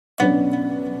$300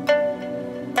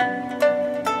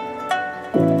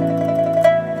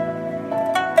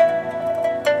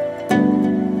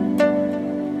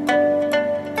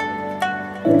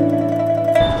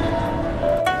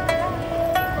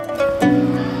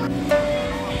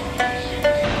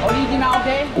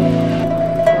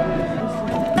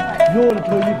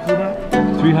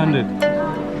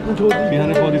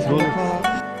 for this roll.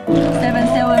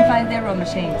 7750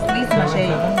 machine. This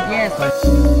machine. Yes.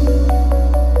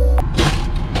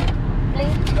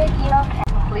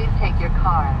 Please take your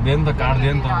car.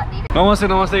 नमस्ते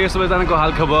नमस्ते के सबैजनाको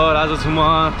हाल खबर आज छु म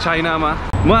चाइनामा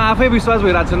म आफै विश्वास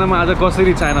भइरहेको छैन म आज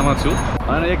कसरी चाइनामा छु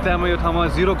अनि एक टाइममा यो ठाउँमा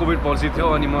जीरो कोभिड पोलिसी थियो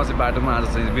अनि म चाहिँ बाटोमा आज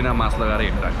चाहिँ बिना मास्क लगाएर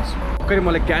हिँडिरहेको छु कहिले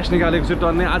मैले क्यास निकालेको छु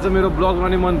टर्ने आज मेरो ब्लग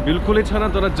बनाउने मन बिल्कुलै छैन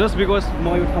तर जस्ट बिकज म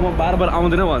यो ठाउँमा बार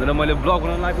बनाउँदैन भनेर मैले ब्लग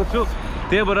बनाउन लागेको छु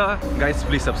त्यही भएर गाइस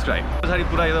प्लिज सब्स्क्राइब पछाडि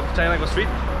पुरा यो चाइनाको स्ट्रिट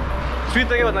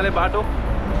त के भन्नाले बाटो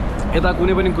यता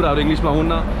कुनै पनि कुराहरू इङ्ग्लिसमा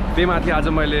हुन्न त्यही माथि आज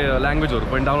मैले ल्याङ्ग्वेजहरू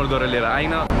पनि डाउनलोड गरेर लिएर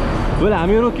आइन वेल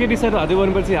हामीहरू के डिसाइड हाते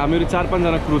भनेपछि हामीहरू 4-5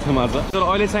 जना क्रू छौँ आज तर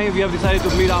अहिले चाहिँ we have decided to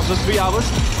meet after 3 hours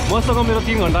मसँग मेरो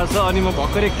 3 घण्टा छ अनि म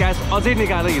भर्खरै क्यास अझै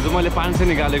निकालेँ हिजो मैले 500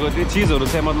 निकालेको थिएँ चिजहरू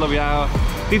चाहिँ मतलब यहाँ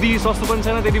त्यति सस्तो पनि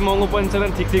छैन त्यति महँगो पनि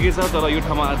छैन ठिकै छ तर यो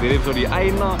ठाउँमा धेरैचोटि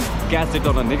आइन क्यास चाहिँ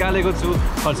टर्न निकालेको छु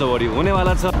खर्च बढी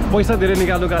हुनेवाला छ पैसा धेरै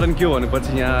निकाल्नु कारण के हो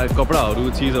भनेपछि यहाँ कपडाहरू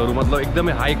चिजहरू मतलब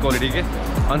एकदमै हाई क्वालिटी के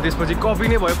अनि त्यसपछि कपी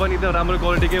नै भए पनि एकदम राम्रो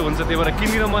क्वालिटीकै हुन्छ त्यही भएर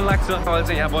किनिन मन लाग्छ अहिले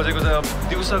चाहिँ यहाँ बजेको छ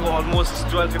दिउँसोको अलमोस्ट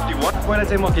 12:51 पहिला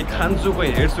चाहिँ म के खान्छु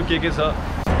कोही हेर्छु के छ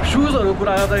सुजहरू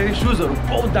कुरा गर्दाखेरि सुजहरू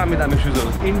बहुत दामी दामी सुजहरू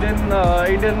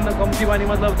इन्डियन कम्तीमा नि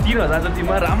मतलब 3000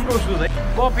 जतिमा राम्रो सुज है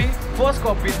कपी फर्स्ट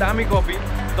कपी दामी कपी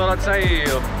तर चाहिँ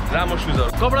राम्रो सुजहरू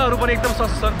कपडाहरू पनि एकदम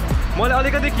सस्तो छ मैले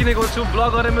अलिकति किनेको छु ब्लग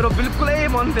गरेर मेरो बिल्कुलै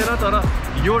मन थिएन तर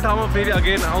यो ठाउँमा फेरि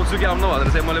अगेन आउँछु कि आउनु भनेर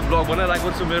चाहिँ मैले ब्लग बनाइरहेको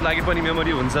छु मेरो लागि पनि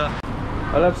मेमोरी हुन्छ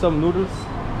I have some noodles.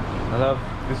 I have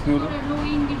this noodle. No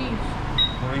English.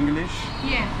 No English?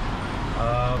 Yeah.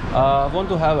 I want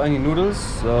to have any noodles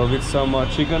with some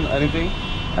chicken, anything,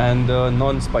 and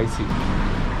non-spicy.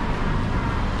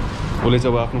 Ole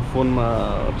चाहिँ आफ्नो फोनमा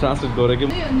ट्रान्सलेट गरेँ कि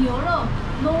牛肉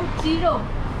no 鸡肉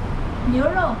牛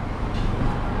肉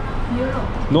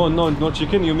No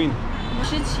chicken you mean?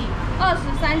 17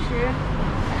 20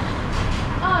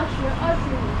 30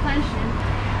 20 25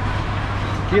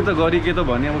 30के त गरी के त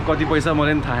भने अब कति पैसा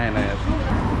मलाई पनि थाहा छैन यार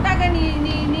大概你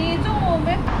中午没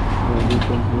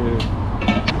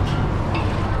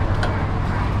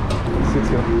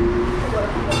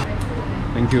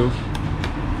Thank you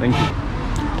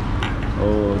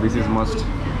Oh this is must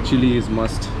chili is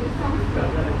must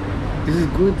this is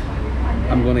good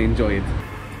I'm gonna enjoy it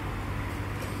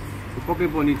पक्कै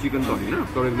पनि चिकन त हैन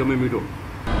तर एकदमै मिठो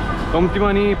कम्तीमा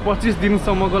नि 25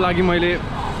 दिनसम्मको लागि मैले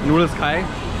नुडल्स खाएँ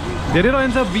धेरै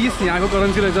रहन्छ 20 यहाँको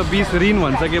करेन्सी रहेछ 20 रिन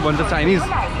भन्छ के भन्छ चाइनिज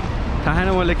थाहा छैन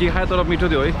मैले के खाएँ तर मिठो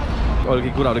थियो है अरू के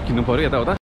कुराहरू किन्नु पर्यो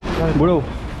यताउता बुढो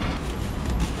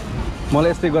मलाई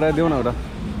यस्तै गराइदेऊ न एउटा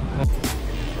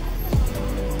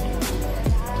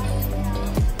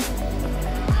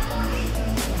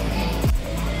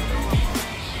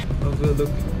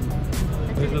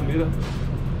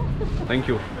Thank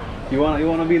you. You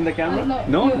wanna be in the camera?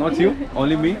 No, not you.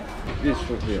 Only me. This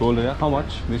shoulder. Yeah. How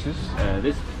much? This is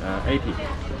this 80.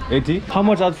 80. How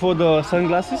much are for the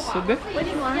sunglasses? Okay.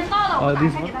 Which one?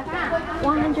 This one.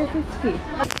 150.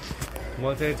 म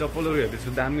चाहिँ चप्पलहरू हेर्दैछु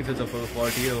दामी छ चप्पल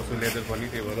 40 हो leather पनि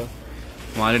त्यही भएर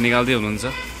उहाँले निकाल्दै हुनुहुन्छ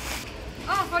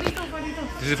 42.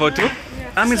 This is 42?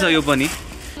 दामी छ यो पनि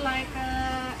Like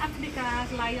Africa,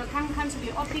 like your country,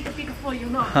 all big for you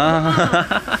know.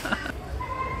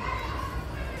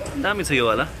 दामी छ यो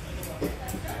वाला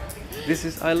This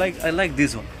is I like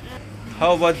this one.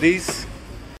 How about this?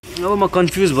 अब म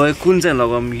कन्फ्युज भयो कुन चाहिँ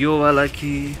लगाऊँ यो वाला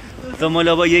कि त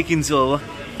मैले अब यही किन्छु अब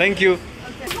Thank you.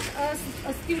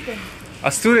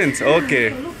 A student.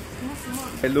 Okay.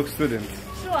 I look student.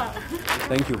 Sure.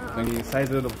 Thank you. अनि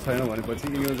साइजहरु छैन भनेपछि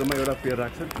यो जम्मा एउटा पेयर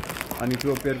राख्छ अनि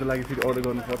त्यो पेयरको लागि फेरि अर्डर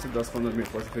गर्नुपर्छ 10-15 मिनेट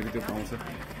पछि फेरि त्यो पाउँछ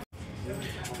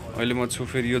अहिले म छु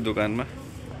फेरि यो दोकानमा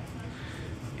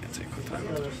यहाँ चाहिँ कता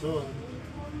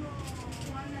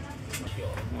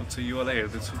म चाहिँ यो वाला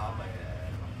हेर्दै छु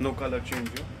No color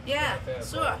change. Yeah,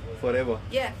 sure. Forever.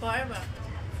 Yeah, forever.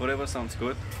 Forever sounds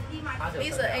good.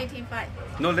 This is 85.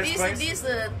 No less price. This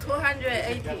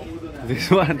 280. This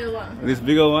one. Bigger one. This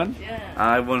bigger one. Yeah.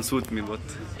 I won't suit me, but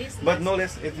no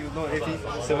less 80, no 80,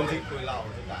 70.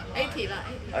 80 lah.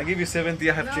 I give you 70.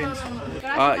 I have change.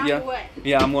 Yeah.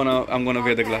 Yeah. I'm gonna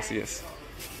wear the glass. Yes.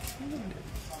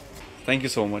 Thank you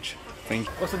so much. Thank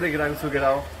you. Also, they get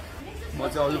together. म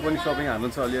चाहिँ अझै पनि shopping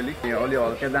हाल्नु छ अलिअलि अलि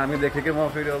हल्का दामी देखेकै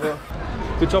म फेरि अब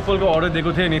त्यो चप्पलको अर्डर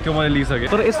दिएको थिएँ नि त्यो मैले लिइसकेँ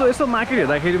तर यसो यसो मार्केट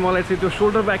हेर्दाखेरि मलाई चाहिँ त्यो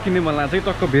सोल्डर ब्याग किन्ने मन लाग्छ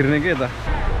टक्क भिर्ने के यता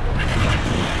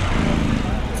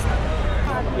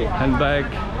hand bag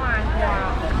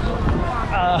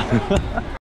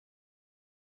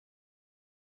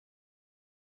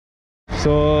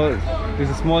So this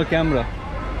is a small camera.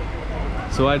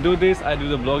 So I do this, I do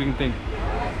the vlogging thing.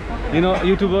 You know,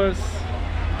 YouTubers,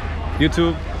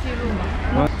 YouTube.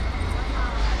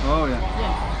 Oh yeah.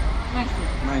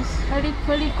 Nice.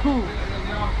 Very cool.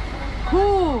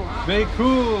 Cool. Very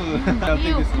cool.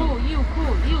 You cool.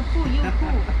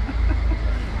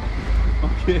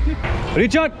 Okay.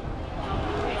 Richard,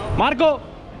 Marco.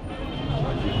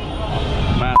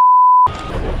 Man.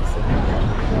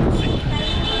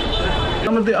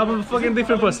 I'm a fucking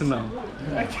different person now.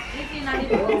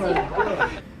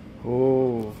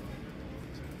 Oh.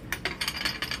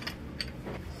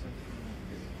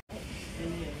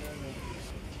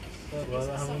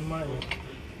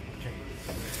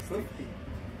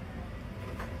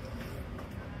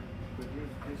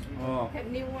 Oh.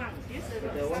 New one. This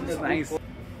is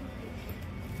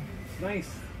Nice.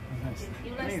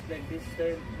 Nice.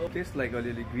 Tastes like a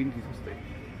little green tea.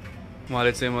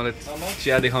 मलाई चाहिँ मलाई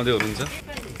चिया देखाउँदै हुनुहुन्छ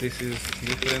This is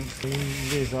different.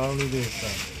 This only this.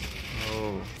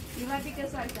 Oh. You like bigger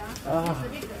size,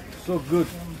 So good.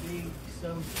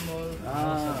 Some small.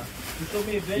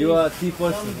 You are tea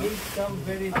person. Some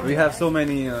very. We have so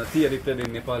many tea addicted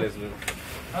in Nepal as well.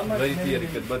 Very tea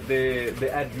addicted, but they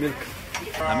add milk.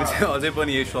 हामी चाहिँ अझै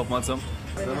पनि यही शपमा छौँ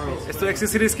यस्तो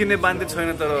accessories किन्ने बान्दै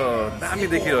छैन तर दामी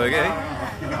देखिरह्यो क्या है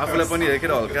आफूलाई पनि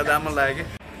हेरेर हल्का दाम लाग्यो के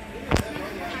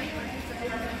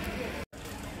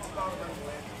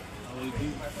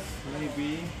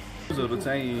सुजहरू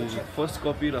चाहिँ फर्स्ट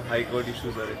कपी र हाई क्वालिटी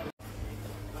सुज अरे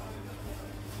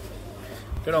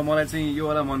तर मलाई चाहिँ यो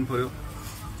वाला मन पर्यो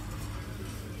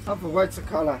What's the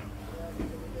color?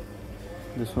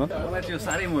 This one? मलाई चाहिँ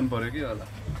सारै मन पर्यो के होला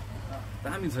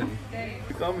दामी छ नि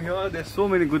Come here, there's so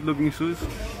many good looking shoes.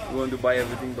 You want to buy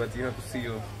everything but you have to see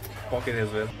your pocket as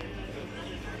well.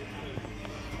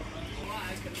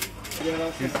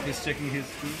 He's checking his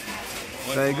shoes.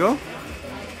 There you go.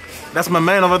 That's my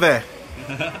man over there.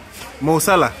 Mo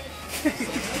Salah.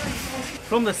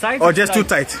 From the side? Or just too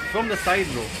tight? From the side,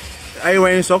 bro. Are you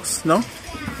wearing socks? No?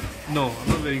 No, I'm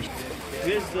not wearing.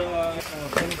 Here's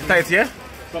Tight, yeah?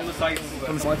 from the side.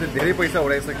 म चाहिँ धेरै पैसा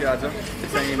उडाइसकेँ आज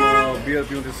चाहिँ म beer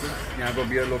पिउँदैछु यहाँको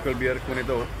beer local beer कुनै त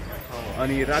हो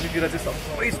अनि रातितिर चाहिँ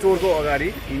सबै स्टोरको अगाडि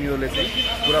यिनीहरूले चाहिँ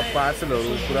पुरा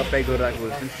पार्सलहरू पुरा प्याक गरेर राखेको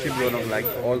सिप गर्नको लागि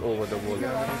अल ओभर द वर्ल्ड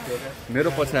मेरो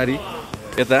पछाडि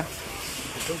यता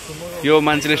यो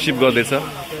मान्छेले सिप गर्दैछ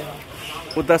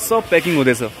उता सब प्याकिङ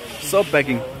हुँदैछ सब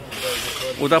प्याकिङ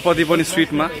उतापट्टि पनि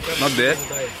स्ट्रिटमा नट देयर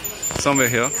समवेयर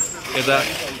हियर यता